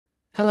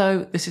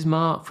Hello, this is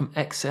Mark from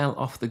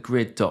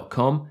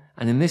exceloffthegrid.com,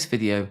 and in this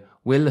video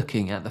we're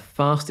looking at the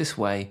fastest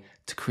way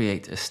to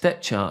create a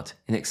step chart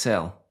in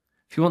Excel.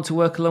 If you want to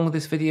work along with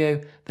this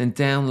video, then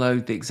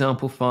download the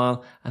example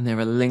file and there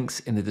are links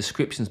in the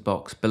descriptions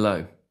box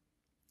below.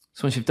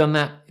 So once you've done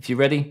that, if you're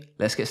ready,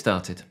 let's get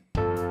started.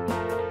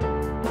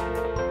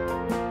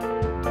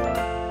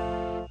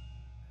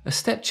 A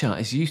step chart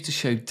is used to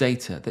show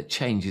data that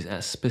changes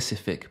at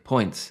specific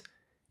points.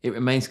 It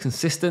remains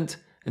consistent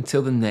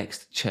until the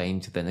next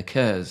change then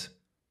occurs.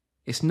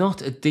 It's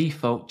not a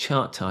default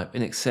chart type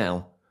in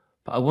Excel,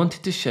 but I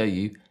wanted to show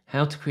you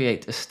how to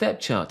create a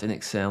step chart in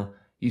Excel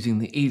using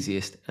the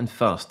easiest and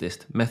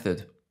fastest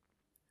method.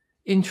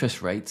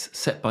 Interest rates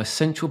set by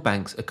central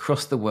banks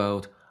across the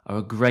world are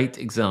a great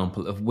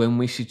example of when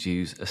we should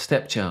use a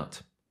step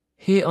chart.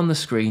 Here on the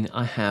screen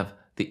I have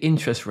the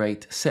interest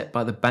rate set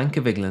by the Bank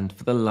of England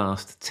for the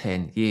last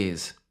 10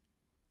 years.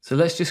 So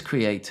let's just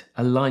create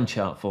a line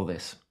chart for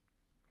this.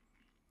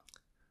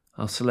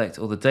 I'll select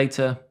all the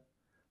data,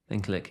 then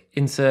click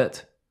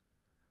Insert,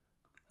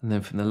 and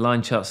then from the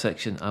line chart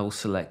section I will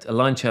select a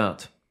line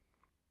chart.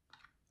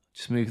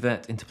 Just move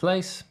that into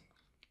place.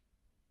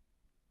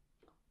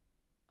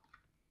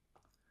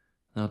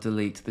 I'll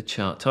delete the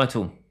chart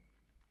title.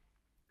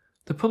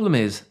 The problem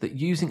is that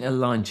using a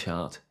line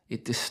chart,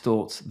 it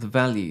distorts the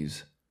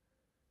values.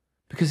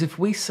 Because if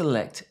we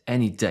select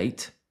any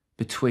date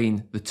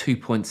between the 2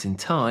 points in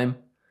time,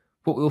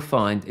 what we'll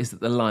find is that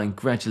the line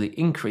gradually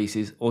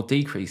increases or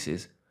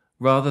decreases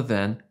rather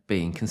than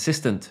being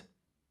consistent.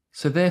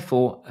 So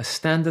therefore, a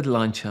standard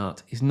line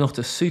chart is not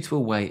a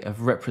suitable way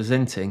of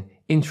representing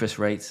interest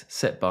rates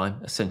set by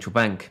a central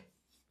bank.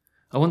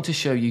 I want to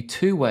show you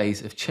two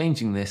ways of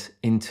changing this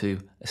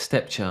into a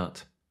step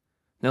chart.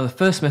 Now the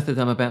first method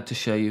I'm about to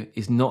show you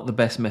is not the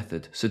best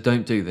method, so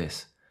don't do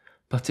this,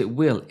 but it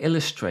will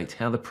illustrate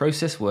how the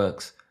process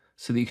works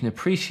so that you can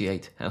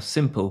appreciate how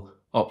simple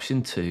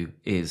option 2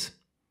 is.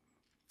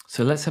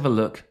 So let's have a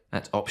look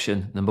at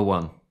option number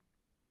 1.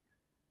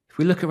 If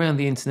we look around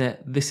the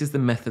internet, this is the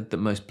method that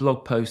most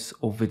blog posts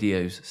or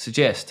videos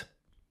suggest.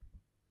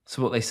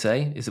 So what they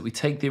say is that we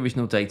take the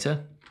original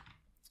data,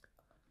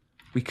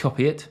 we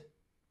copy it,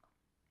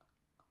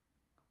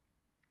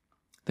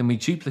 then we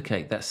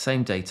duplicate that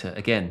same data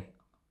again.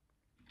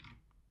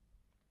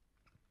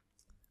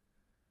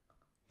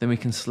 Then we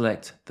can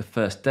select the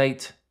first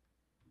date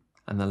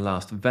and the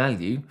last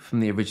value from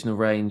the original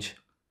range,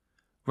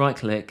 right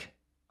click,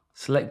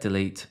 select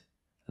delete,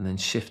 and then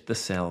shift the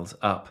cells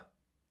up.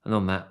 And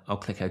on that, I'll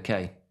click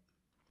OK.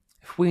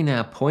 If we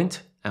now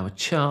point our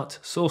chart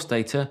source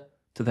data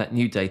to that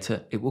new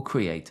data, it will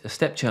create a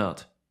step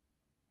chart.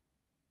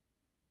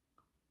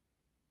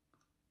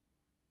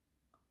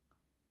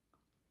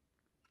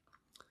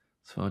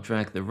 So I'll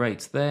drag the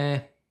rates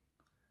there,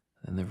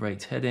 and the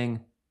rate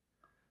heading,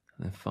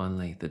 and then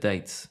finally the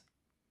dates.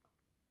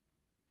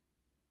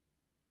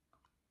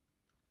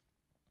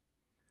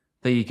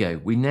 There you go.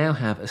 We now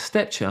have a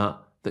step chart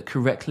that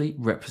correctly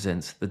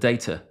represents the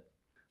data.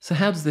 So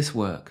how does this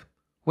work?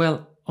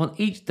 Well, on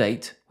each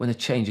date when a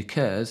change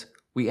occurs,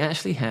 we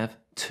actually have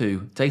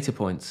two data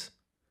points.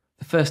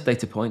 The first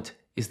data point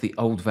is the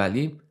old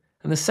value,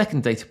 and the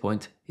second data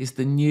point is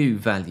the new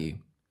value.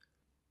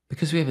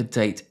 Because we have a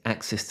date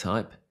axis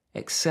type,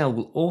 Excel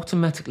will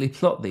automatically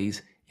plot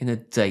these in a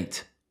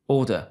date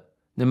order,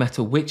 no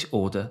matter which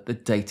order the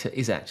data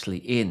is actually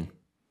in.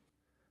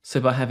 So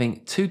by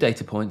having two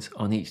data points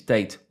on each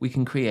date, we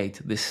can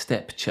create this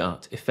step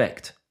chart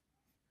effect.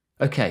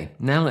 Okay,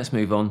 now let's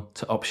move on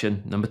to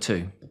option number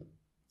 2.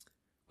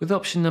 With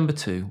option number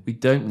 2, we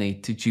don't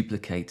need to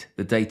duplicate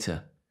the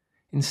data.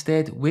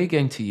 Instead, we're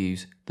going to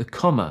use the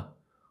comma,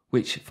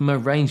 which from a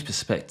range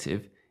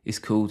perspective is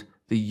called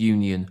the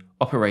union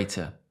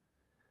operator.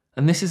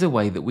 And this is a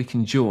way that we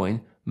can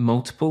join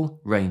multiple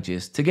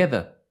ranges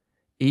together,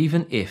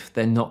 even if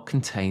they're not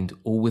contained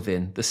all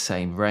within the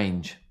same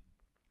range.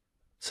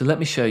 So let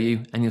me show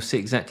you and you'll see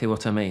exactly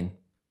what I mean.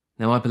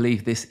 Now I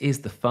believe this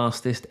is the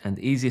fastest and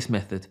easiest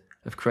method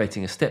of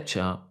creating a step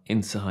chart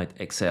inside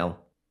Excel.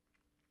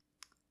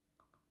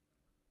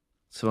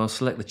 So I'll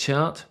select the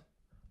chart,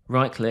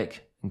 right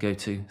click and go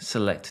to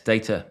Select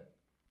Data.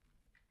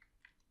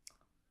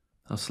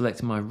 I'll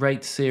select my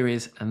rate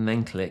series and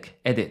then click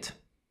Edit.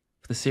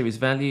 For the series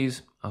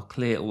values, I'll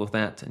clear all of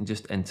that and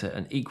just enter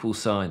an equal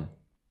sign.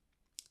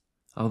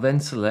 I'll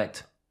then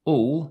select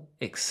all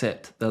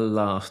except the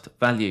last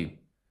value.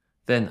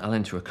 Then I'll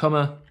enter a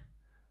comma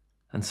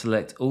and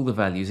select all the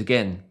values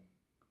again.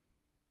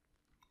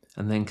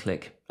 And then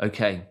click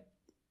OK.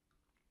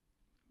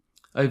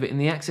 Over in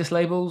the axis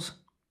labels,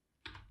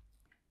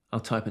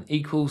 I'll type an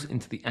equals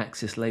into the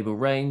axis label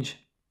range,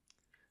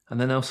 and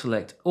then I'll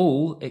select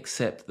all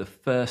except the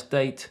first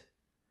date,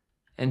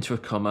 enter a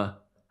comma,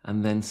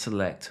 and then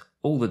select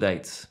all the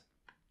dates.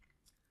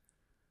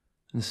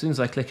 And as soon as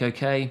I click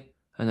OK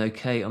and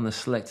OK on the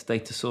Select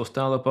Data Source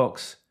dialog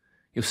box,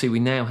 you'll see we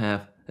now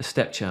have a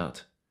step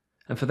chart.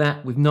 And for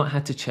that, we've not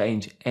had to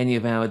change any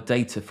of our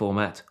data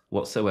format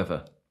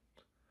whatsoever.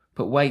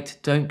 But wait,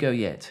 don't go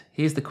yet.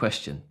 Here's the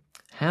question.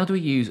 how do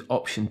we use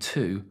option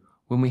 2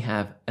 when we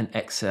have an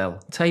Excel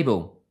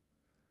table?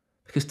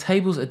 Because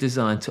tables are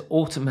designed to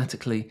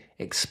automatically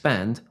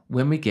expand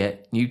when we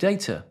get new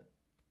data.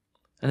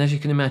 And as you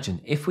can imagine,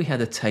 if we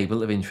had a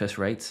table of interest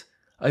rates,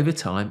 over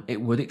time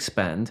it would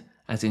expand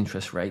as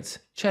interest rates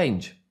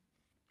change.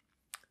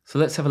 So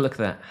let's have a look at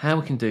that, how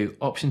we can do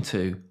option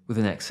 2 with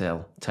an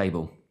Excel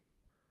table.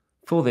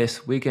 For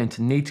this, we're going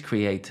to need to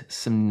create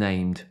some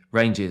named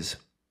ranges.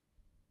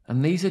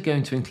 And these are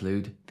going to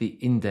include the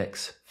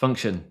index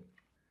function.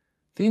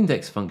 The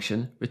index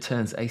function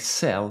returns a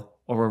cell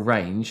or a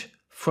range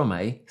from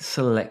a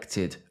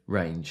selected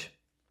range.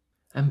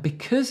 And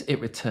because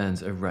it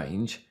returns a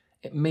range,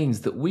 it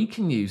means that we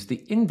can use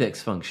the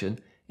index function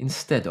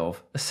instead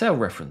of a cell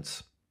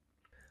reference.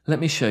 Let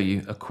me show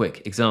you a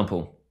quick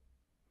example.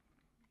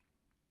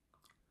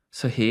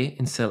 So here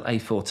in cell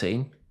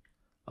A14,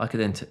 I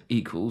could enter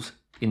equals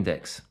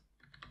index.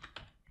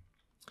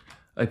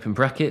 Open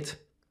bracket,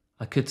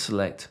 I could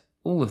select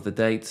all of the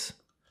dates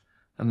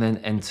and then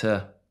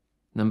enter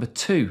number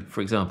 2,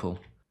 for example.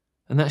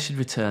 And that should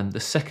return the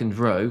second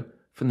row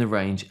from the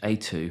range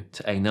A2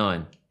 to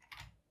A9.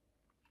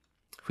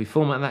 If we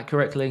format that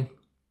correctly,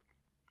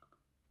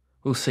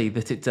 we'll see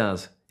that it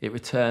does. It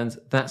returns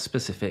that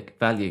specific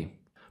value.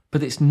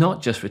 But it's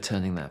not just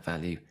returning that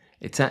value,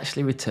 it's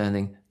actually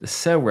returning the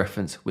cell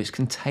reference which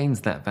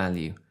contains that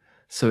value.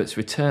 So it's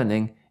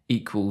returning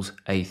equals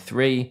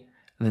A3,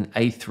 and then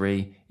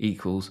A3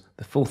 equals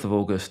the 4th of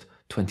August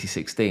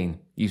 2016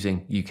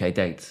 using UK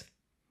dates.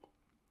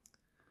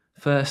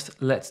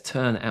 First, let's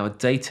turn our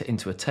data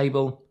into a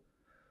table.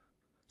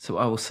 So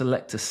I will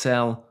select a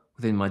cell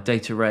within my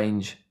data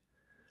range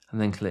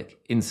and then click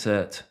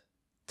Insert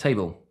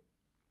Table.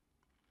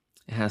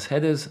 It has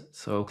headers,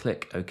 so I'll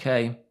click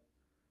OK.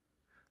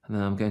 And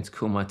then I'm going to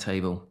call my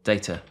table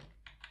Data.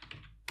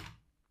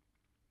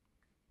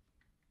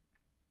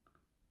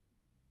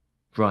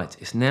 Right,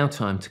 it's now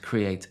time to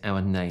create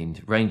our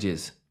named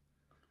ranges.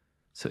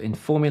 So in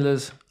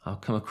Formulas, I'll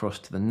come across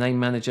to the Name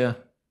Manager,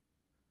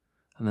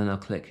 and then I'll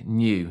click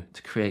New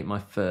to create my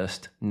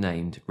first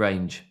named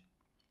range.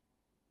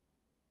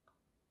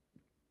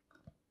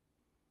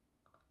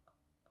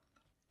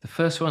 The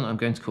first one I'm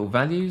going to call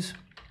Values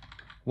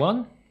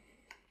 1.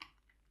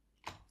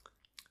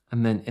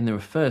 And then in the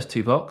refers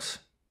to box,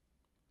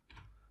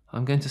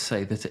 I'm going to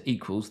say that it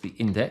equals the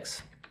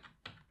index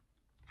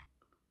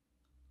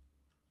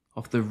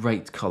of the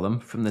rate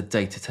column from the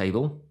data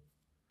table.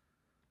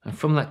 And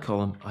from that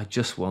column, I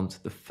just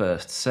want the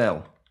first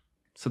cell.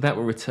 So that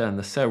will return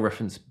the cell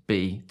reference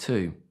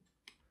B2.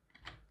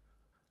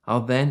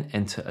 I'll then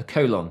enter a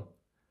colon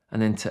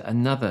and enter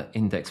another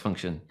index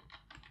function.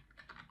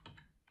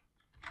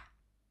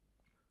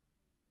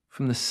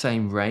 From the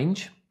same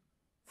range,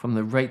 from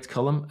the rate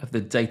column of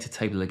the data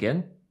table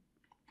again,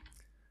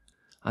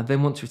 I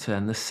then want to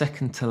return the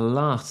second to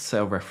last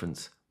cell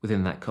reference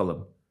within that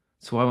column.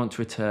 So I want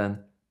to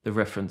return the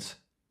reference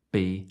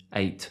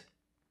B8.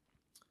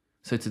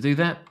 So to do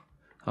that,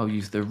 I'll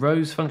use the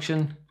rows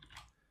function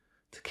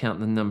to count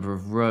the number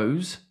of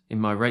rows in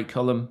my rate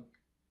column.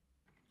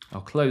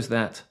 I'll close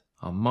that,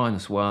 I'll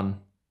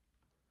 -1,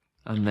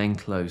 and then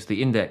close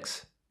the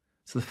index.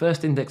 So the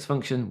first index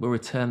function will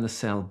return the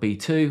cell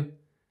B2,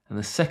 and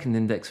the second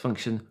index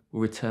function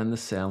will return the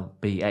cell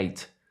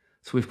B8.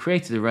 So we've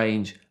created a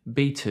range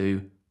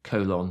B2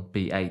 colon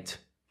B8.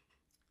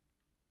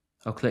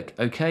 I'll click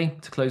OK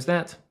to close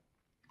that.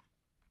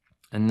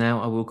 And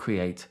now I will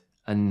create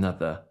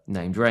another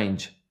named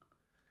range.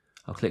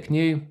 I'll click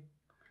New,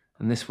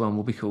 and this one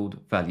will be called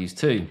Values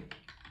 2.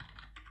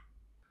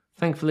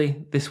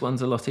 Thankfully, this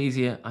one's a lot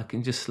easier. I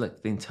can just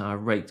select the entire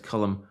rate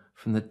column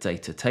from the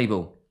data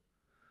table.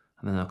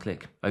 And then I'll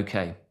click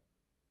OK.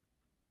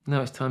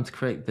 Now it's time to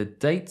create the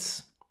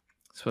dates.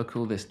 So I'll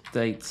call this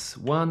Dates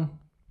 1.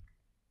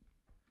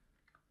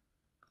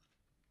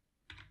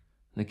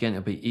 And again,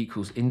 it'll be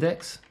equals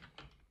index.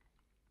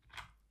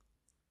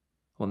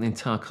 I want the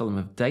entire column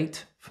of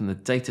date from the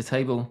data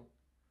table.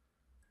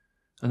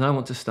 And I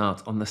want to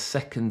start on the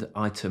second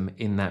item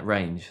in that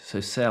range,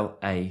 so cell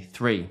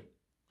A3.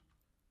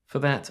 For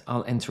that,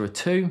 I'll enter a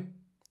 2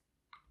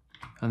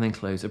 and then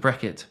close a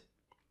bracket.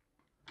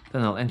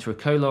 Then I'll enter a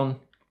colon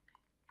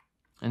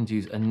and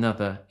use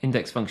another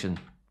index function.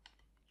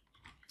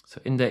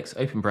 So index,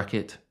 open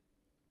bracket.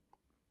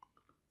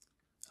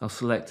 I'll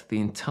select the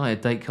entire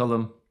date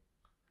column,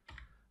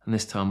 and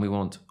this time we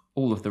want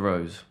all of the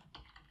rows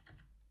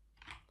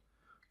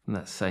from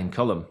that same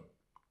column.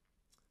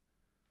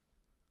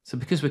 So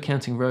because we're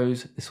counting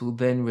rows, this will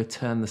then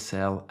return the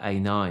cell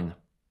A9.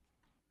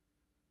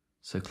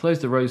 So close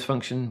the rows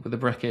function with a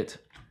bracket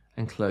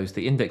and close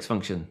the index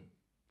function.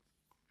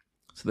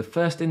 So the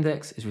first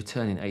index is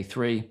returning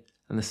A3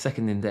 and the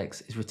second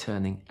index is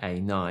returning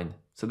A9.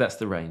 So that's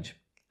the range,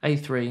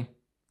 A3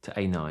 to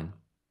A9.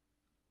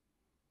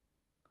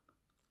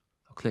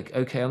 I'll click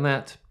OK on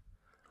that.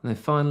 And then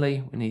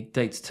finally, we need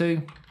dates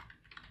 2.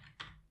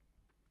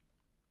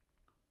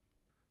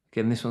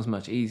 Again, this one's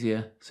much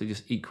easier, so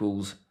just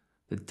equals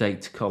the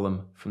date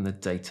column from the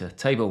data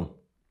table.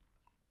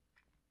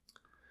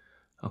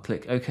 I'll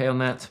click OK on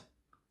that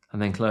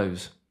and then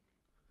close.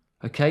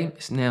 Okay,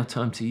 it's now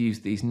time to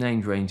use these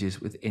named ranges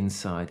with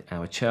inside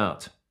our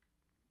chart.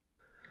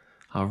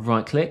 I'll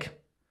right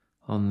click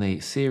on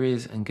the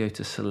series and go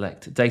to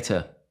select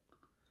data.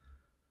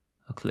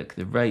 I'll click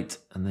the rate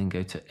and then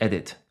go to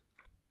edit.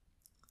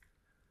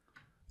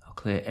 I'll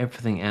clear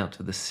everything out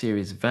of the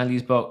series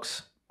values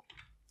box.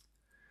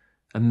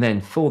 And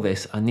then for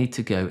this, I need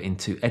to go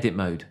into edit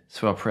mode.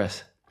 So I'll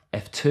press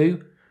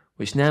F2,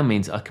 which now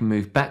means I can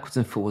move backwards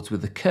and forwards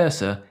with the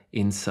cursor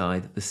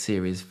inside the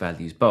series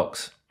values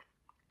box.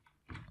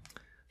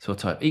 So I'll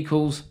type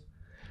equals.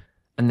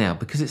 And now,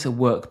 because it's a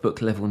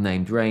workbook level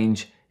named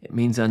range, it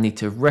means I need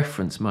to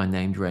reference my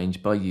named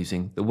range by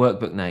using the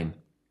workbook name.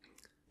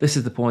 This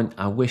is the point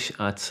I wish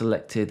I'd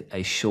selected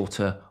a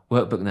shorter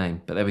workbook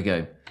name, but there we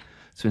go.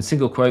 So in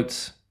single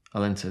quotes,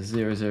 I'll enter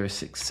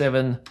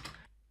 0067,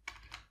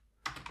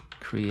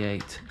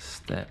 create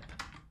step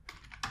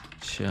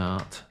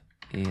chart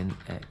in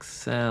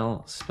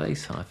Excel,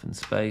 space hyphen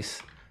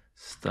space,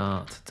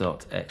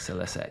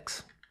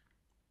 start.xlsx.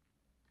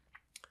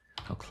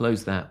 I'll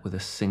close that with a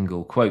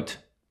single quote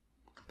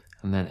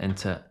and then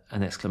enter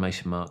an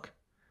exclamation mark.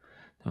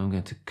 Now I'm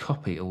going to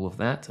copy all of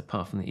that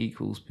apart from the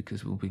equals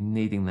because we'll be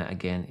needing that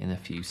again in a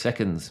few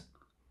seconds.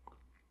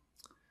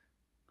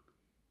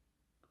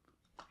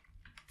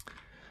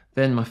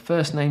 Then my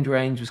first named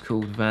range was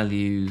called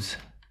values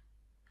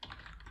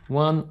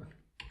 1.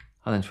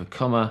 I'll enter a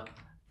comma,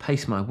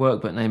 paste my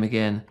workbook name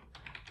again,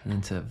 and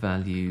enter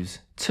values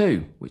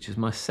 2, which is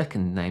my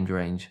second named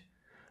range,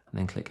 and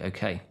then click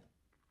OK.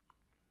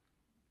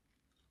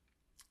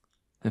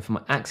 Then for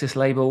my axis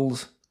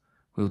labels,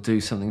 we'll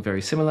do something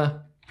very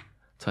similar.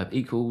 Type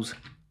equals,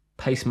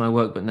 paste my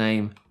workbook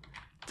name,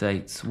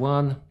 dates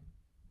 1,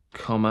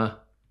 comma,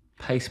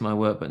 paste my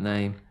workbook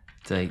name,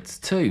 dates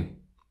 2,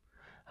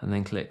 and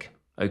then click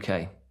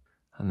OK,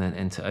 and then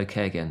enter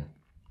OK again.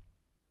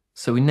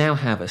 So we now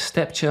have a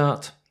step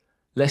chart.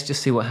 Let's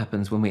just see what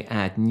happens when we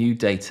add new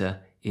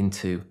data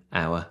into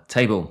our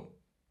table.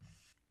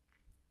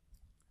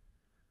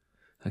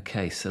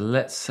 Okay, so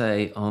let's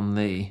say on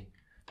the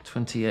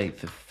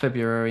 28th of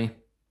February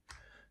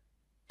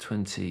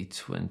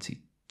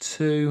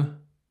 2022,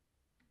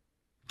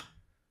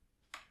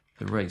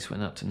 the rates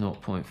went up to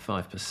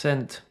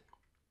 0.5%.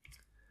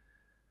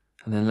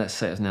 And then let's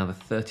say it's now the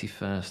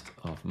 31st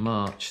of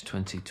March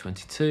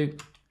 2022.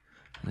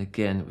 And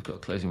again, we've got a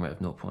closing rate of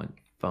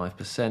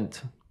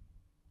 0.5%.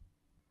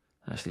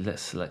 Actually,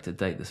 let's select a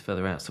date that's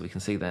further out so we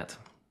can see that.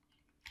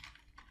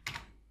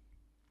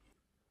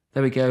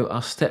 There we go,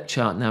 our step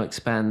chart now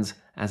expands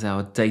as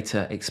our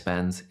data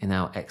expands in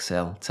our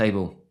Excel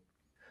table.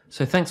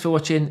 So thanks for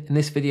watching. In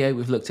this video,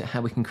 we've looked at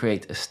how we can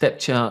create a step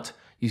chart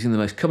using the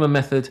most common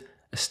method,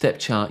 a step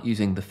chart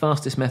using the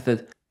fastest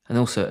method, and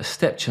also a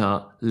step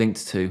chart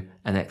linked to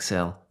an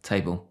Excel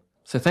table.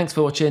 So thanks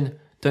for watching.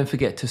 Don't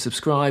forget to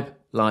subscribe,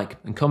 like,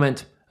 and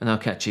comment, and I'll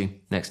catch you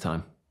next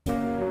time.